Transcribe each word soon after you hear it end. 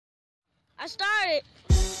I started.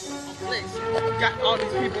 Got all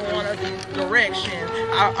these people on a direction.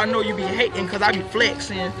 I know you be hating because I be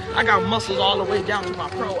flexing. I got muscles all the way down to my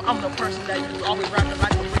pro. I'm the person that you always rapping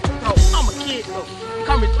like a freaking pro. I'm a kid though,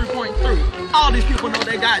 coming 3.3. All these people know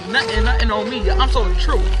they got nothing on me. I'm so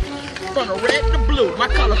true. From the red to blue, my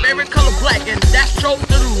color, favorite color black, and that's true to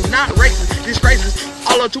do, not racist. Disgraces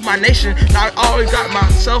all up to my nation. Now I always got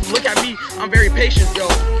myself. Look at me, I'm very patient, yo.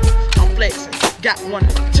 I'm flexing. Got 1,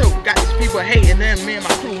 2, got these people hating, then me and my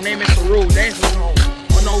crew, name is the rule, dancing on.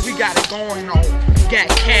 Oh no, we got it going on. Got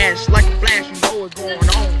cash like a flash, you know what's going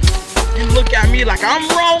on. You look at me like I'm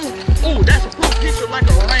wrong. Ooh, that's a cool picture like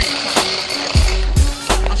a rain.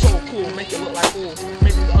 I'm so cool, make it look like ooh.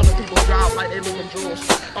 Make these other people drive like they live in jewels.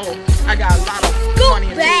 Oh, I got a lot of money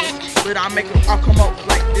in this, but I'll come up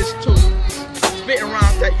like this too. Spitting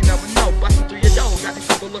rhymes that you never know, busting through your door. Got these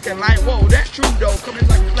people looking like, whoa, that's true though. Coming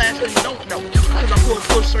like a flash and you don't know. Cause I'm full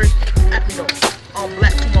pusher, happy though. All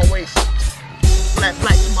black to my waist, black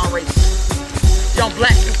to my race. Young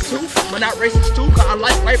black too, but not racist too. Cause I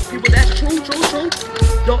like white people, that's true.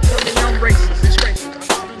 Don't tell me I'm racist, it's racist.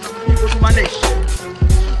 I'm people to my nation.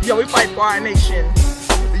 Yo, we fight for our nation.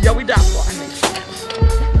 Yo, we die for our nation.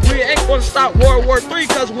 We ain't gonna stop World War III,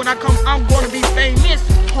 cause when I come, I'm gonna be famous,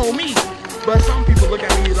 homie. But some people look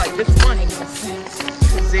at me like, this funny.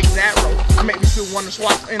 Zigzag road. I make me feel want to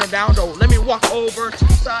swap in a down though. Let me walk over to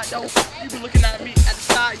the side though. People looking at me at the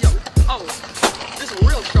side, yo. Oh, this is a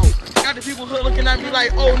real show. Got the people looking at me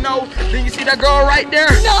like, oh no. Then you see that girl right there?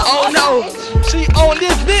 No. Oh no. She on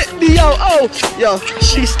this video. Oh, yo,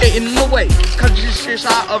 she's skating in the way. Cause she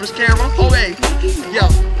shot of his camera. Oh, hey. Yo,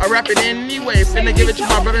 I rap it anyway. Finna give it to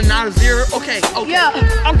my brother, not a zero. Okay. Yeah,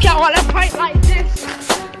 I'm counting that fight like this.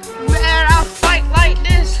 Man, I fight like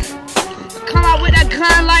this. Come out with that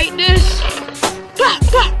gun like this. Bah,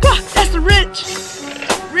 bah, bah. That's the rich.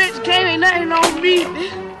 Rich game ain't nothing on me.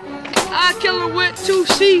 I kill her with 2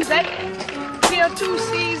 C's. They kill 2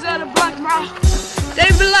 C's of the black mouth. They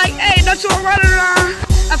be like, hey, don't you run around.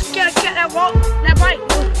 I forget to catch that bike.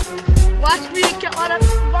 Watch me catch all that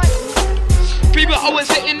bike. People always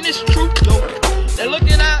saying this truth though. They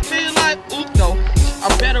looking at me like, ooh, no.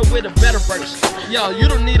 I'm better with a better verse. Yo, you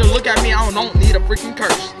don't need to look at me, I don't need a freaking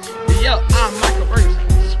curse. Yo, I'm like a verse.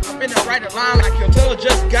 I'm finna write a line like your tail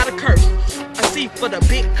just got a curse. I see for the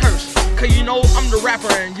big curse. Cause you know I'm the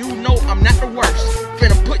rapper and you know I'm not the worst.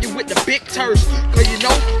 Finna put you with the big terse. Cause you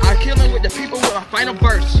know I'm killing with the people with my final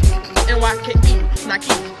verse. NYKE, Nike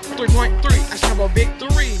 3.3. I have a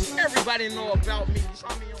victory. Everybody know about me. You saw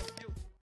me on